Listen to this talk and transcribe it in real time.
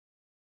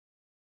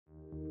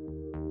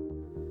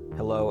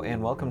Hello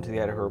and welcome to the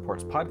Idaho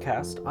Reports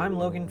podcast. I'm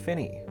Logan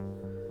Finney.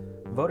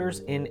 Voters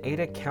in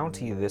Ada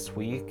County this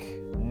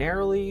week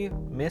narrowly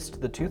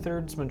missed the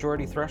 2/3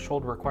 majority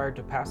threshold required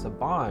to pass a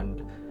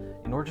bond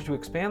in order to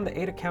expand the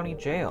Ada County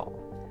Jail.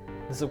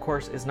 This, of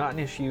course, is not an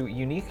issue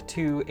unique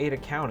to Ada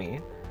County.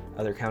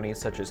 Other counties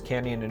such as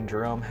Canyon and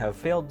Jerome have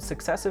failed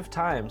successive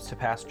times to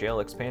pass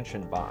jail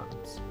expansion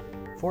bonds.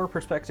 For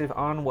perspective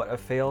on what a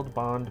failed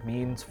bond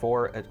means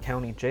for a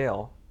county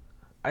jail,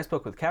 I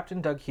spoke with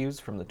Captain Doug Hughes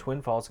from the Twin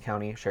Falls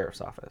County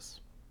Sheriff's Office.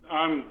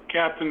 I'm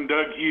Captain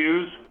Doug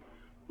Hughes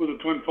with the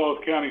Twin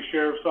Falls County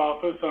Sheriff's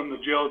Office. I'm the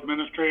jail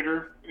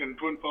administrator in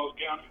Twin Falls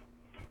County.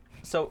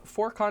 So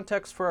for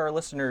context for our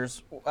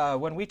listeners,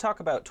 when we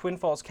talk about Twin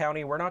Falls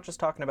County, we're not just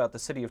talking about the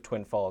city of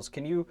Twin Falls.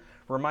 Can you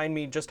remind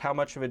me just how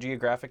much of a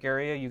geographic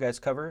area you guys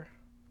cover?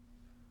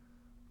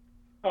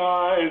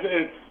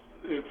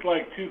 It's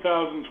like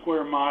 2,000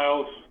 square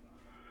miles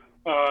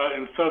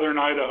in southern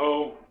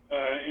Idaho,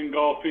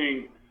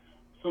 engulfing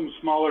some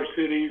smaller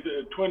cities.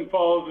 Twin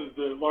Falls is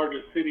the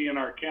largest city in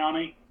our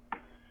county.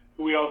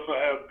 We also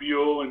have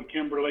Buell and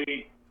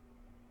Kimberly,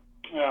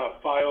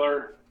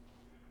 Filer,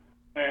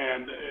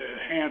 and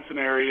Hanson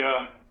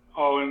area,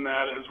 all in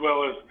that, as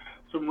well as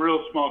some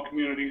real small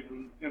communities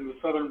in the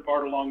southern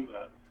part along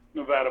the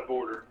Nevada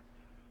border.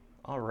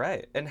 All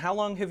right. And how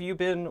long have you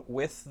been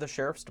with the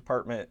Sheriff's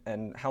Department,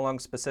 and how long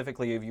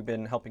specifically have you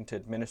been helping to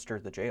administer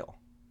the jail?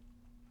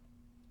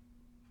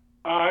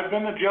 I've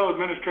been the jail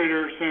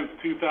administrator since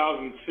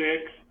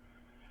 2006,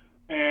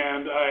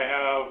 and I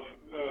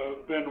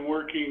have been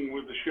working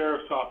with the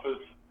Sheriff's Office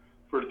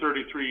for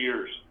 33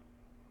 years.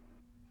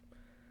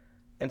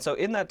 And so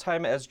in that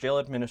time as jail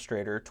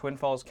administrator, Twin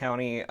Falls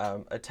County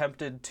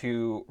attempted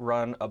to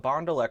run a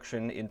bond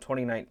election in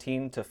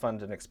 2019 to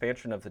fund an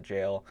expansion of the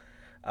jail,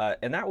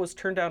 and that was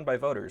turned down by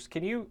voters.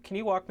 Can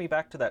you walk me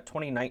back to that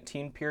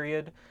 2019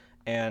 period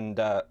and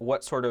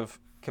what sort of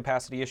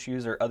capacity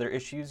issues or other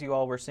issues you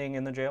all were seeing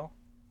in the jail?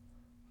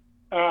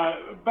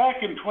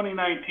 Back in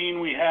 2019,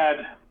 we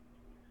had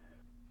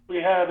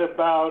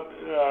about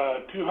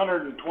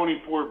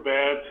 224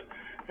 beds,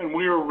 and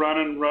we were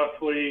running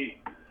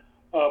roughly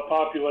a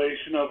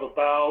population of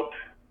about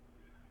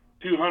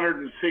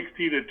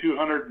 260 to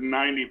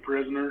 290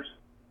 prisoners.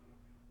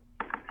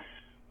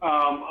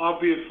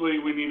 Obviously,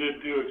 we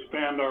needed to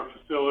expand our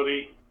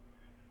facility.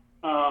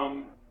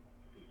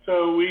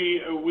 So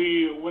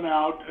we went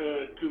out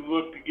to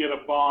look to get a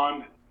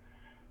bond,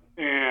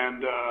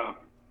 and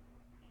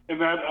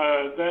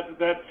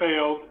that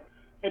failed.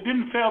 It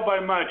didn't fail by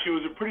much. It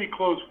was a pretty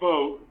close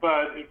vote,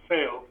 but it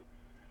failed.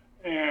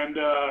 And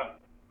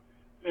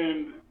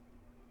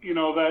you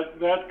know,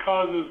 that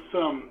causes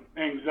some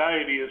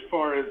anxiety as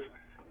far as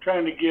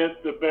trying to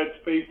get the bed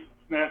space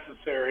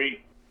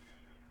necessary.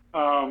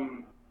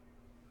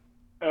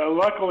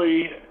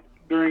 Luckily,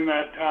 during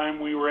that time,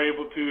 we were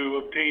able to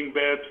obtain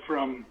beds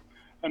from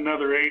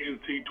another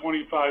agency,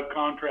 25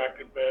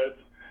 contracted beds,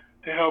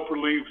 to help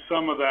relieve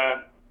some of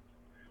that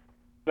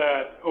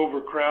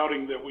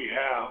overcrowding that we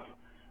have.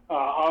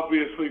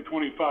 Obviously,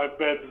 25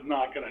 beds is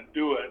not going to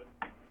do it.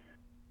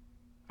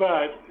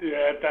 But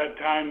at that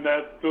time,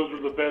 those were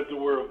the beds that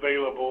were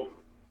available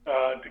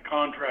to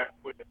contract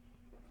with.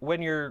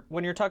 When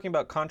you're talking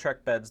about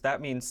contract beds, that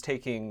means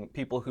taking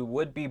people who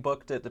would be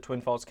booked at the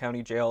Twin Falls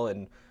County Jail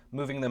and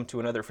moving them to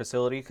another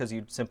facility because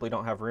you simply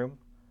don't have room?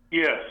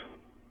 Yes.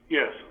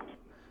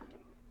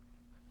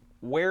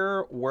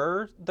 Where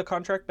were the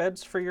contract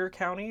beds for your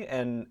county,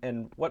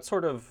 and what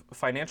sort of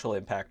financial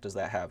impact does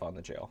that have on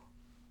the jail?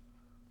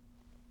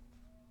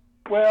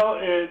 Well,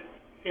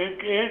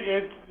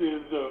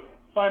 the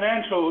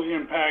financial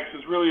impact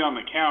is really on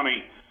the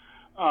county.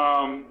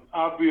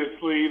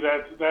 Obviously,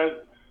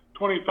 that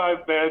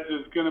 25 beds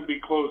is going to be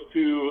close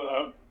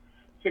to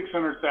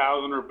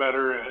 $600,000 or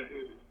better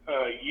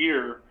a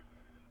year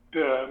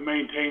to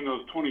maintain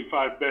those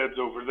 25 beds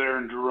over there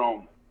in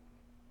Jerome.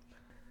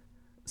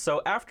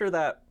 So after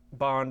that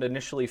bond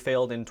initially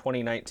failed in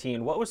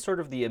 2019, what was sort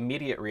of the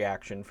immediate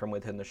reaction from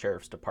within the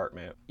Sheriff's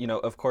Department? You know,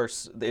 of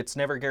course, it's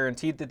never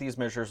guaranteed that these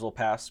measures will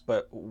pass,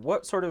 but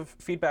what sort of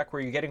feedback were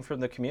you getting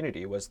from the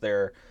community? Was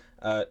there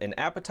an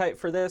appetite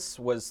for this?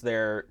 Was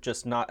there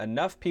just not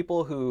enough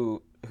people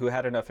who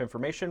had enough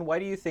information? Why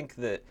do you think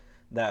that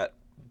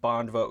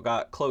bond vote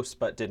got close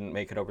but didn't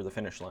make it over the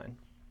finish line?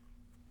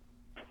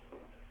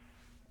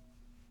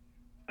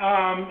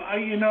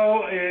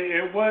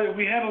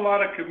 We had a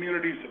lot of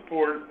community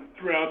support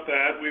throughout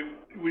that.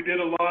 We did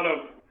a lot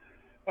of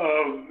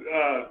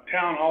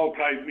town hall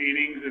type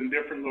meetings in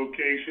different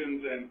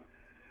locations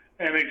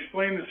and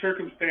explained the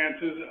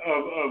circumstances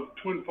of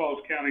Twin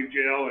Falls County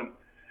Jail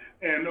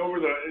and over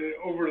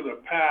the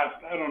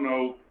past, I don't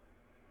know,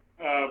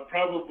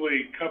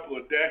 probably a couple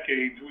of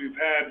decades, we've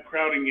had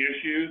crowding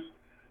issues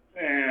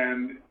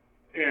and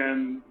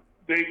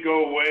they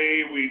go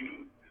away.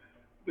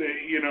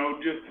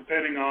 Just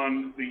depending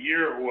on the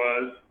year it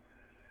was.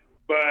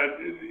 But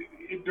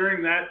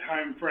during that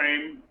time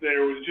frame,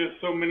 there was just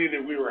so many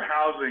that we were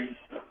housing,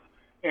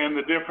 and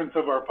the difference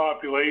of our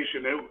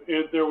population,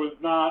 there was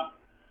not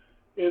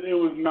it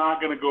was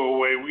not going to go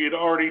away. We had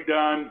already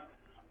done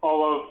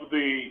all of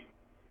the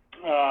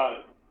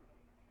uh,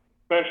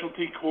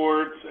 specialty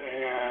courts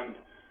and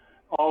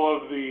all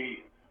of the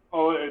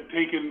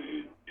taken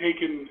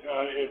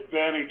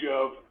advantage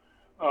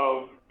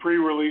of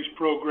pre-release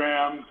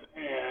programs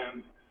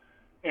and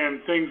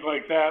things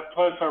like that.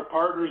 Plus, our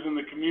partners in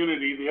the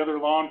community, the other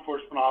law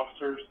enforcement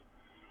officers,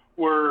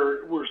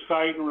 were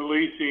cite and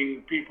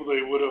releasing people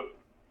they would have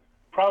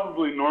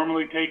probably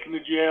normally taken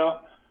to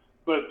jail,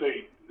 but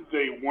they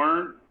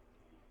weren't,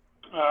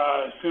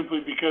 simply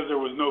because there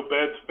was no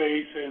bed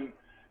space,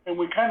 and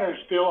we kind of are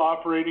still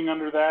operating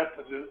under that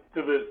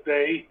to this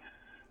day,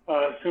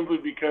 simply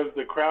because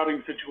the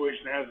crowding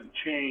situation hasn't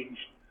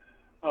changed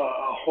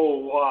a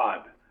whole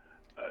lot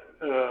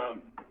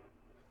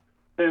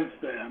since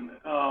then.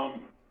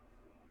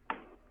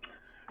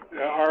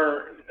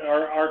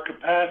 Our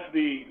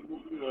capacity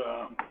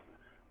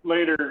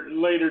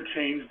later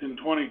changed in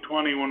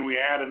 2020 when we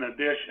had an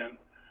addition,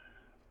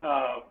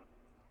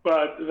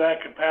 but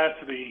that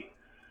capacity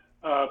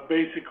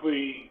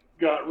basically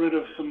got rid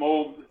of some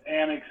old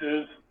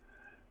annexes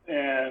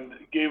and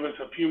gave us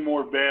a few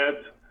more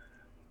beds,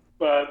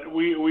 but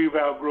we've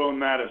outgrown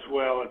that as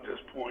well at this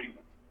point.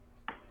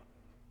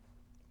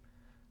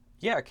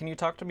 Yeah, can you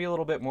talk to me a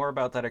little bit more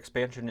about that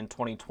expansion in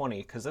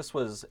 2020? Because this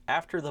was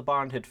after the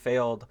bond had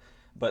failed,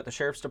 but the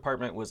Sheriff's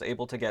Department was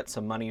able to get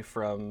some money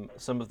from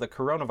some of the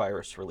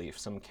coronavirus relief,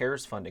 some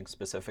CARES funding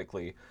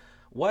specifically.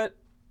 What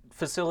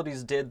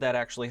facilities did that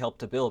actually help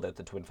to build at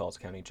the Twin Falls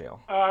County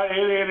Jail?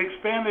 It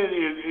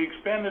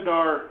expanded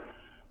our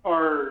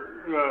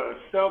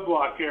cell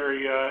block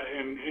area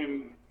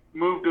and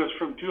moved us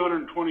from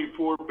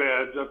 224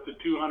 beds up to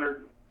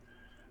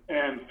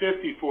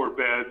 254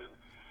 beds.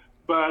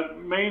 But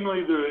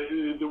mainly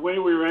the way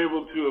we were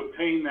able to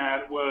obtain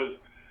that was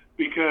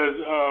because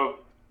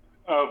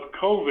of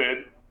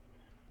COVID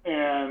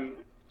and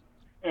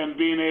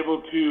being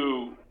able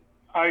to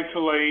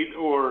isolate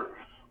or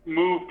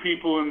move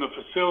people in the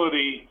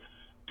facility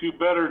to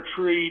better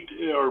treat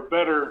or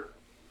better,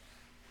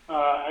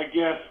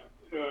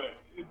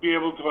 be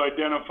able to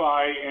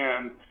identify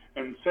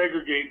and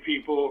segregate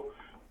people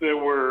that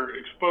were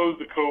exposed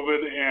to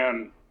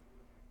COVID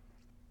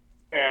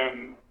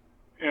and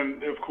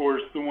of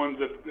course the ones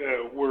that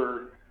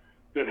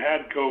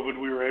had COVID,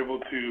 we were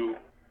able to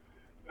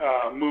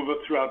move it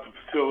throughout the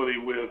facility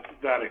with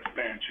that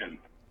expansion.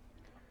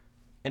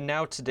 And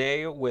now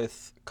today,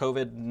 with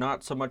COVID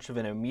not so much of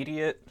an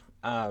immediate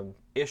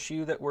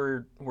issue that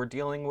we're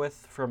dealing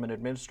with from an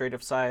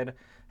administrative side,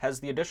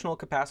 has the additional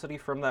capacity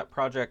from that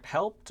project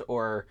helped,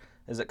 or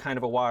is it kind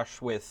of a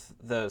wash with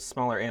the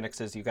smaller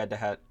annexes you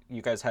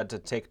guys had to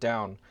take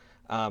down?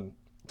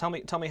 Tell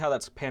me how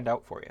that's panned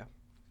out for you.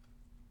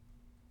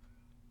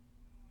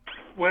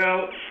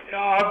 Well,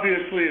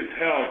 obviously it's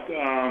helped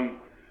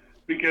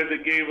because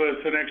it gave us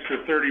an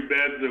extra 30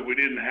 beds that we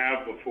didn't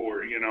have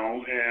before,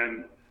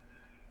 and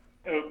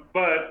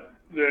but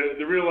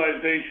the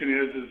realization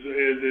is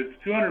it's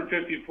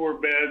 254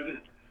 beds,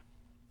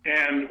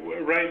 and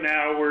right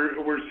now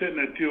we're sitting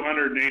at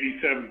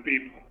 287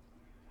 people,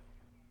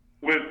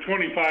 with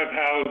 25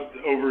 housed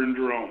over in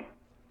Jerome.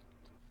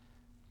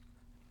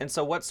 And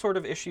so what sort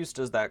of issues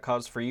does that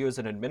cause for you as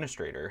an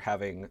administrator,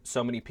 having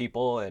so many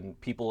people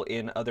and people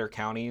in other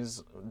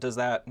counties? Does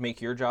that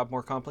make your job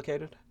more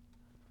complicated?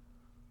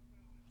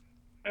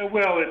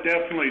 Well, it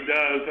definitely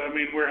does. I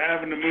mean, we're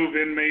having to move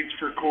inmates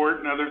for court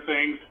and other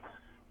things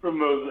from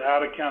those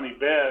out-of-county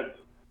beds.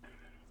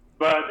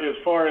 But as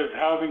far as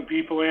housing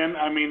people in,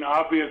 I mean,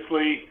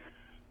 obviously,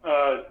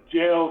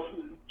 jails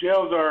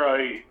are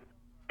a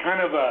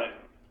kind of a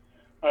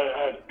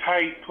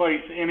tight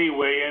place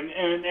anyway,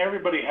 and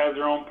everybody has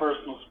their own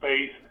personal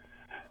space.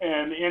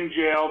 And in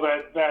jail,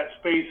 that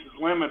space is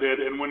limited,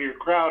 and when you're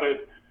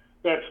crowded,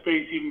 that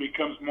space even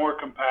becomes more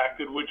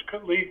compacted, which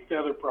leads to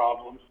other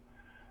problems.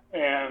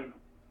 And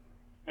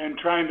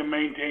trying to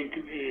maintain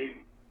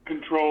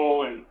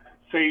control and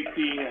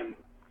safety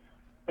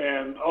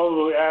and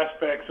all the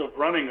aspects of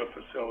running a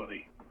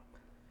facility.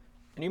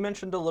 And you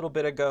mentioned a little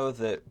bit ago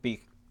that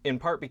in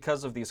part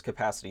because of these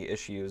capacity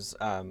issues,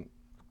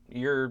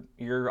 your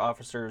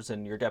officers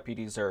and your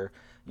deputies are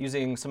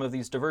using some of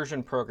these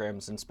diversion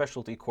programs and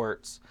specialty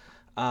courts.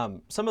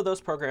 Some of those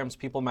programs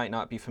people might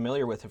not be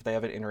familiar with if they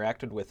haven't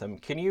interacted with them.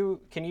 Can you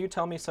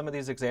tell me some of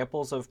these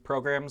examples of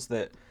programs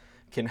that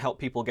can help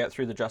people get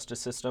through the justice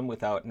system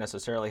without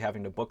necessarily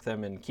having to book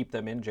them and keep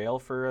them in jail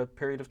for a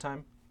period of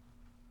time?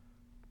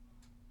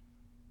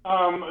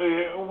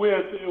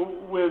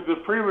 With the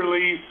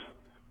pre-release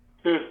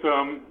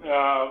system,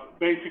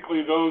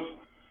 basically those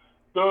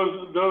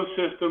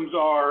systems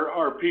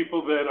are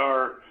people that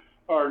are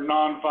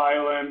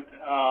nonviolent,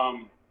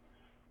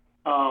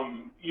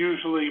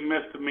 usually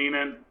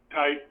misdemeanor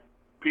type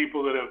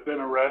people that have been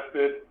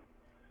arrested,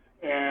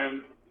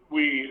 and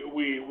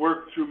we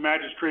work through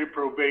magistrate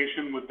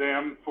probation with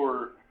them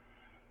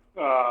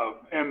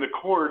and the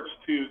courts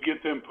to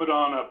get them put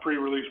on a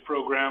pre-release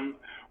program,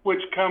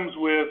 which comes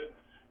with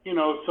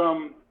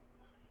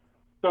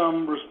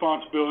some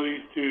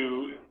responsibilities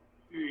to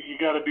you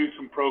got to do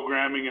some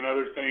programming and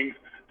other things,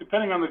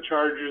 depending on the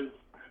charges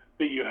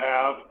that you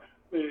have.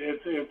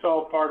 It's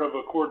all part of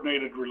a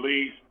coordinated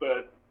release,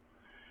 but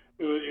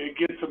it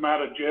gets them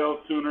out of jail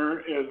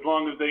sooner as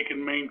long as they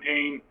can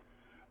maintain,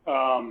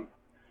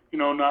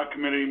 not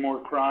commit any more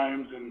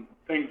crimes and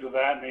things of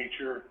that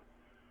nature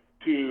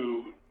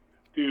to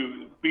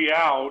be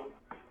out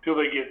till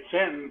they get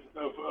sentenced,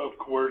 of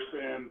course,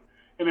 and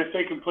if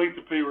they complete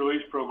the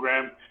pre-release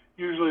program,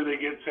 usually they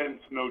get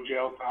sentenced to no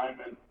jail time,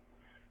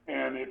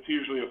 and it's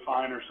usually a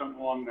fine or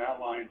something along that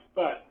lines.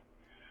 But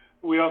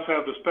we also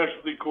have the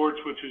specialty courts,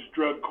 which is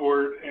drug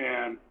court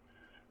and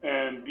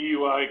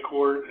DUI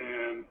court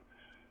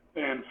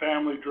and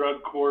family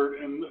drug court,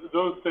 and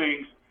those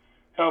things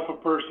help a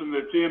person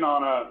that's in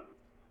on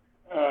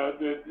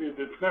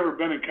that's never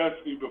been in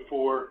custody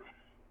before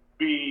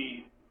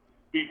be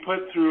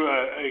put through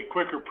a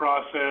quicker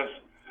process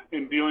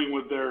in dealing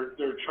with their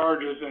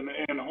charges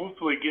and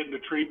hopefully get into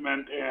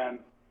treatment and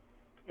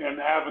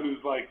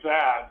avenues like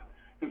that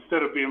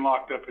instead of being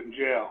locked up in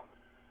jail.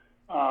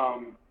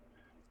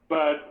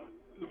 But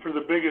for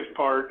the biggest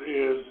part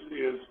is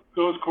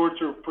those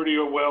courts are pretty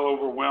well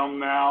overwhelmed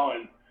now,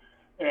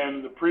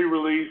 and the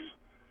pre-release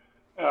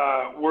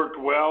worked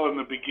well in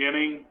the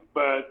beginning,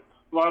 but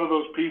a lot of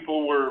those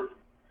people were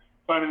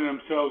finding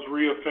themselves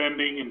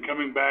reoffending and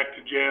coming back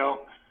to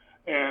jail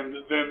and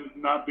then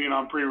not being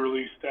on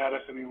pre-release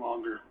status any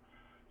longer.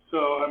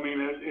 So, I mean,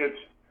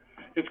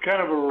 it's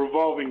kind of a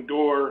revolving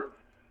door,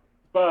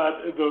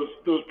 but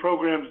those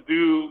programs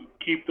do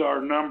keep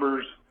our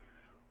numbers,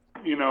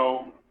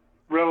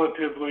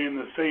 relatively in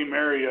the same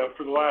area.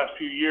 For the last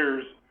few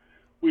years,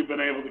 we've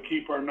been able to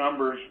keep our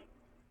numbers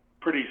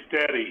pretty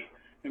steady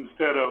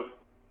instead of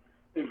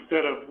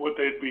what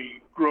they'd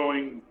be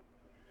growing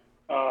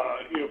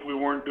if we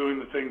weren't doing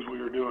the things we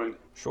were doing.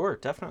 Sure,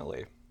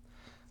 definitely.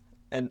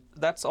 And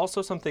that's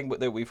also something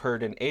that we've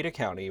heard in Ada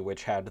County,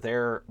 which had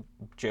their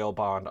jail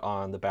bond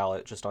on the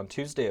ballot just on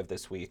Tuesday of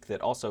this week, that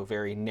also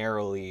very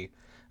narrowly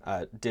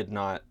did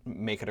not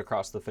make it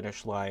across the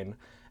finish line.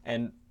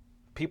 And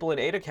people in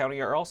Ada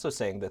County are also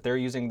saying that they're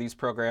using these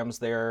programs,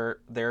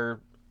 they're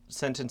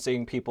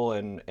sentencing people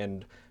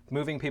and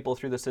moving people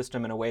through the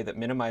system in a way that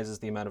minimizes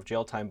the amount of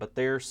jail time, but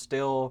they're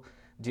still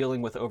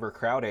dealing with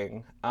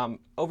overcrowding.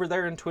 Over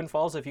there in Twin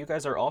Falls, if you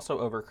guys are also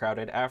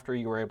overcrowded after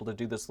you were able to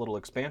do this little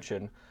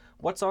expansion,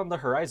 what's on the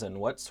horizon?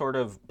 What sort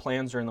of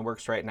plans are in the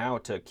works right now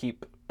to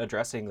keep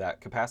addressing that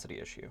capacity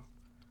issue?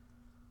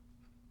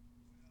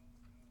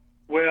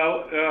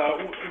 Well,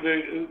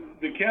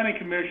 the county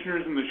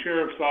commissioners and the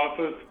sheriff's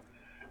office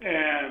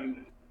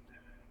and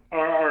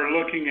are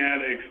looking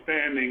at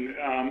expanding.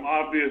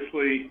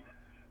 Obviously,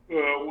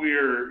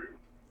 we're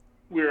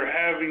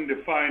having to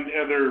find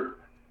other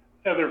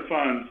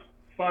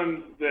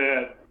funds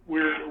that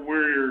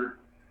we're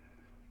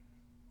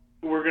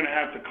going to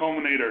have to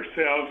culminate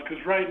ourselves,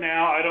 because right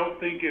now I don't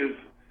think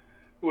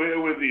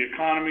with the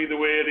economy the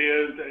way it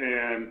is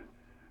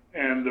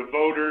and the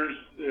voters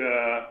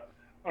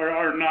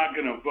are not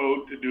going to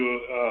vote to do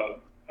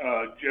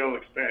a jail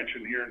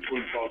expansion here in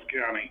Twin Falls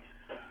County.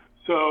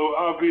 So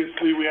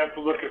obviously we have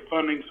to look at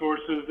funding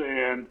sources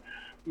and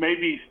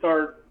maybe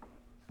start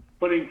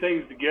putting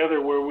things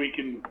together where we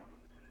can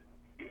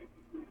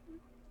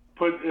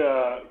put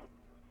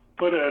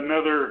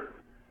another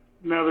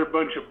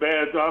bunch of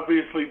beds.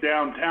 Obviously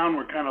downtown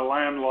we're kind of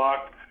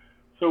landlocked,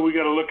 so we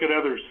got to look at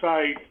other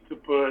sites to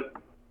put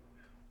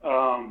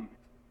a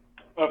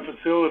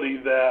facility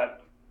that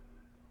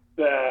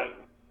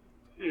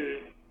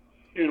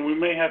and we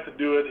may have to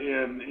do it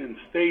in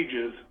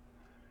stages,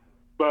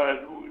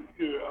 but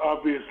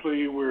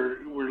obviously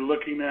we're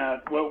looking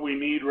at what we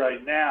need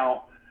right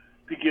now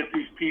to get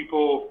these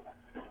people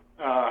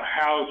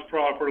housed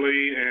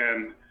properly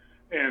and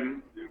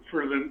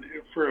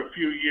for a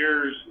few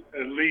years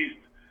at least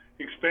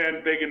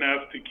expand big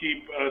enough to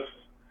keep us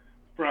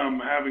from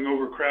having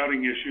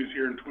overcrowding issues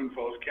here in Twin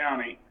Falls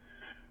County.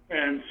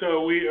 And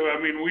so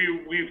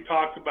we've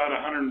talked about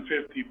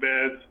 150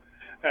 beds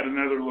at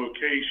another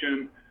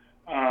location,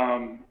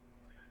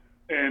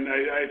 and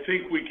I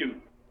think we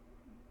can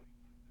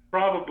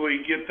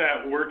probably get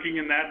that working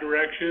in that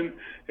direction.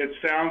 It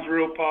sounds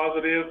real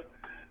positive.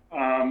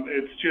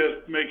 It's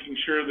just making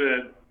sure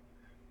that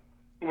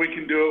we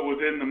can do it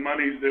within the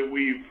monies that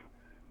we've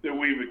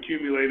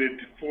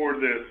accumulated for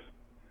this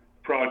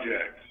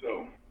project.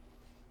 So.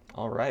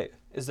 All right.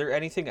 Is there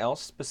anything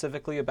else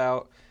specifically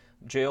about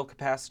jail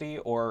capacity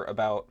or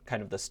about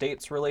kind of the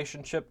state's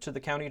relationship to the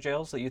county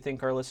jails that you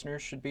think our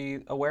listeners should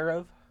be aware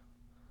of?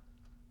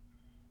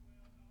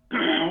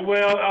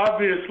 Well,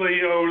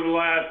 obviously over the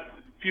last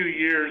few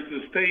years,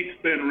 the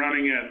state's been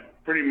running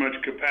at pretty much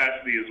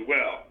capacity as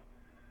well.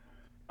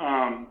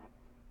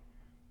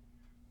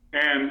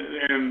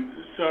 And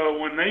so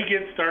when they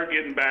start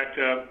getting backed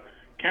up,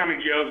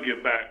 county jails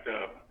get backed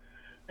up.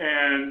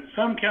 And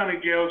some county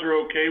jails are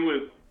okay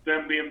with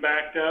them being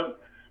backed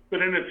up,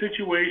 but in a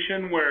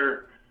situation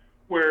where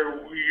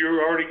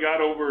you already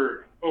got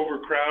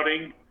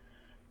overcrowding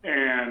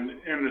and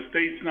the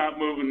state's not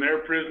moving their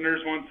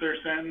prisoners once they're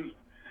sentenced,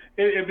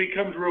 it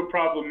becomes real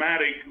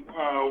problematic.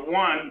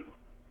 One,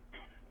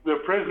 the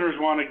prisoners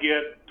want to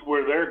get to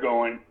where they're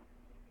going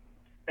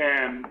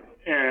and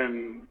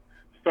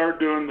start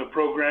doing the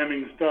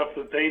programming stuff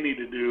that they need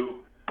to do.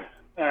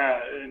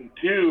 And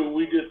two,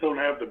 we just don't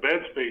have the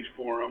bed space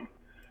for them.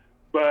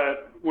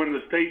 But when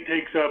the state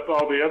takes up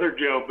all the other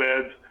jail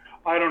beds,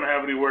 I don't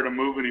have anywhere to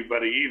move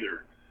anybody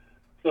either.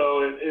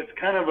 So it's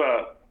kind of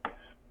a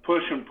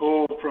push and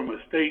pull from a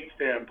state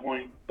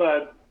standpoint.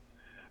 But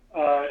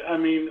I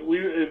mean,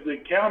 the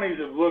counties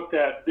have looked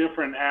at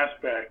different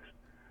aspects.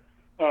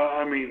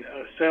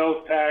 A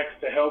sales tax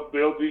to help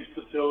build these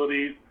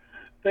facilities,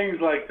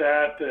 things like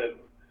that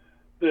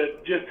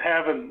just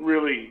haven't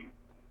really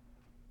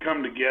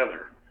come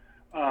together.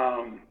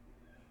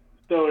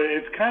 So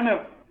it's kind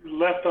of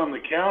left on the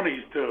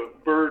counties to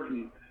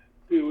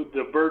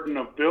the burden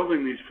of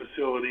building these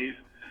facilities,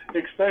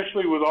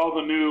 especially with all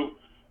the new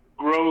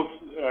growth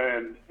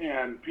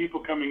and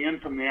people coming in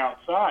from the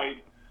outside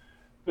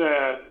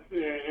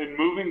and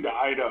moving to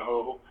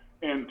Idaho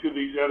and to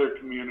these other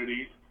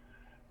communities.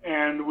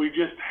 And we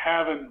just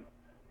haven't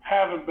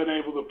been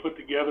able to put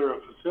together a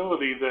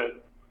facility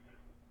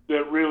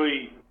that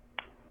really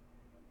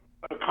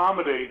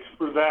accommodates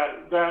for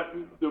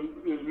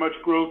as much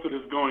growth that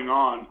is going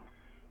on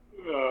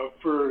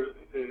for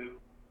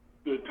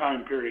the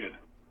time period.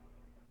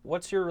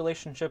 What's your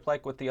relationship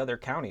like with the other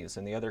counties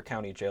and the other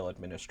county jail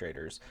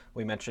administrators?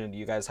 We mentioned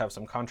you guys have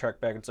some contract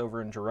beds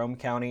over in Jerome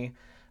County.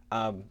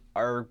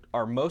 Are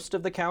most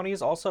of the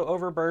counties also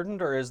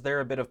overburdened, or is there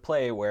a bit of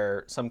play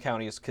where some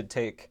counties could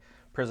take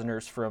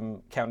prisoners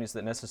from counties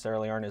that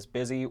necessarily aren't as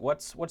busy?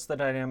 What's the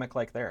dynamic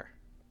like there?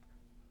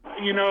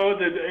 You know,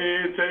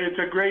 it's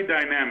a great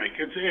dynamic.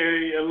 It's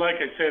like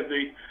I said,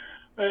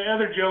 the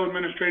other jail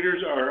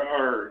administrators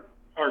are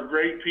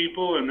great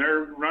people, and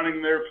they're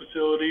running their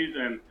facilities,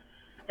 and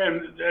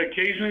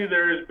occasionally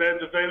there is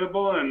beds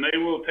available, and they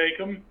will take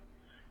them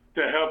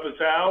to help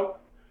us out.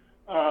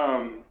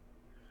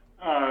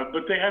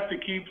 But they have to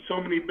keep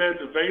so many beds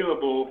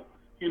available,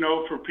 you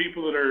know, for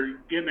people that are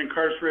getting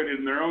incarcerated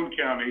in their own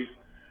counties,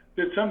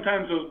 that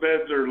sometimes those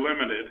beds are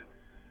limited.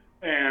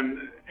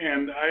 And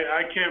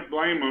I can't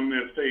blame them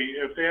if they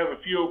have a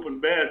few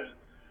open beds,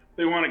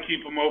 they want to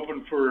keep them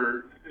open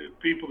for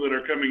people that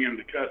are coming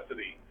into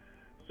custody.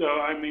 So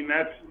I mean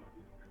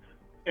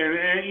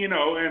and you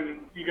know,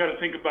 and you got to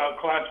think about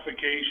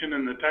classification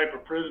and the type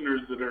of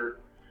prisoners that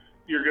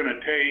you're going to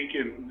take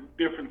and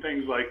different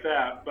things like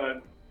that.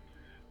 But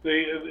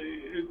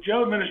the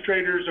jail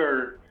administrators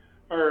are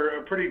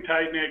a pretty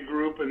tight-knit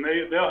group, and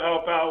they'll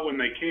help out when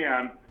they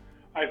can.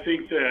 I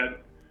think that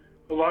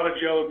a lot of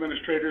jail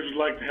administrators would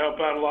like to help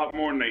out a lot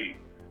more, and they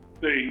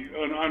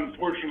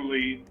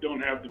unfortunately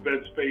don't have the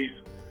bed space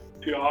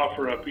to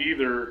offer up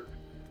either,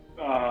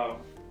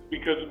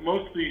 because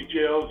most of these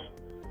jails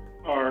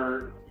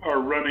are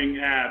running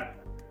at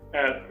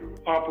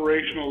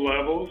operational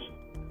levels,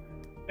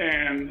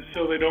 and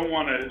so they don't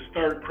want to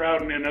start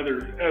crowding in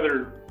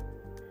other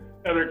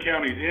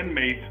counties'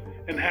 inmates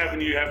and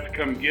having you have to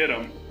come get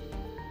them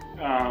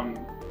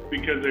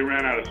because they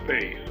ran out of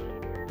space.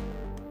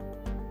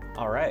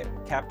 All right,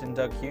 Captain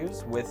Doug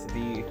Hughes with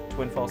the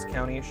Twin Falls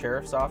County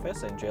Sheriff's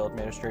Office and Jail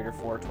Administrator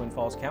for Twin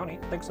Falls County.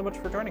 Thanks so much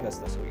for joining us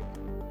this week.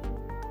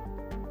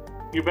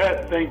 You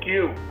bet. Thank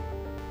you.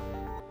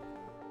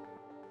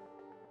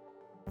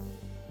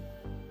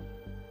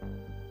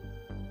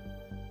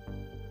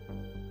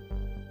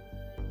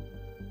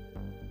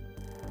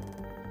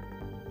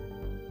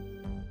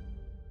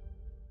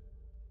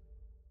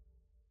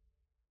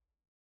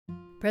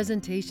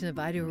 Presentation of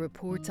Idaho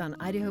Reports on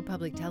Idaho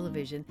Public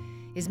Television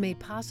is made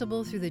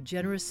possible through the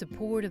generous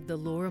support of the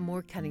Laura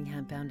Moore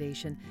Cunningham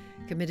Foundation,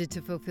 committed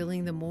to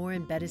fulfilling the Moore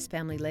and Bettis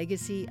family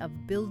legacy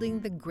of building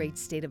the great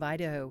state of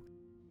Idaho,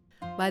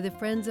 by the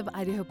Friends of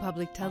Idaho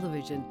Public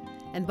Television,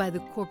 and by the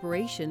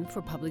Corporation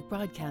for Public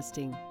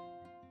Broadcasting.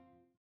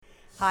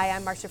 Hi,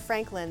 I'm Marcia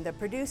Franklin, the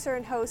producer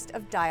and host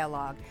of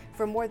Dialogue.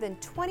 For more than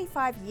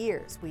 25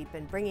 years, we've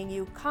been bringing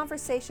you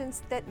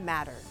conversations that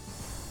matter.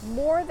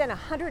 More than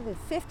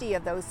 150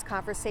 of those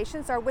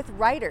conversations are with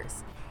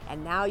writers,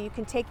 and now you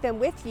can take them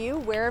with you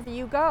wherever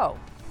you go,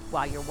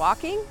 while you're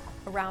walking,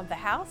 around the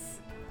house,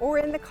 or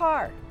in the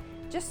car.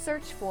 Just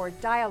search for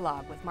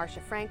Dialogue with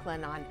Marcia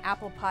Franklin on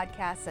Apple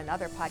Podcasts and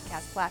other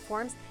podcast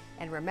platforms,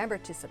 and remember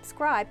to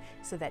subscribe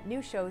so that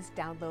new shows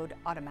download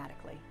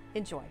automatically.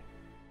 Enjoy.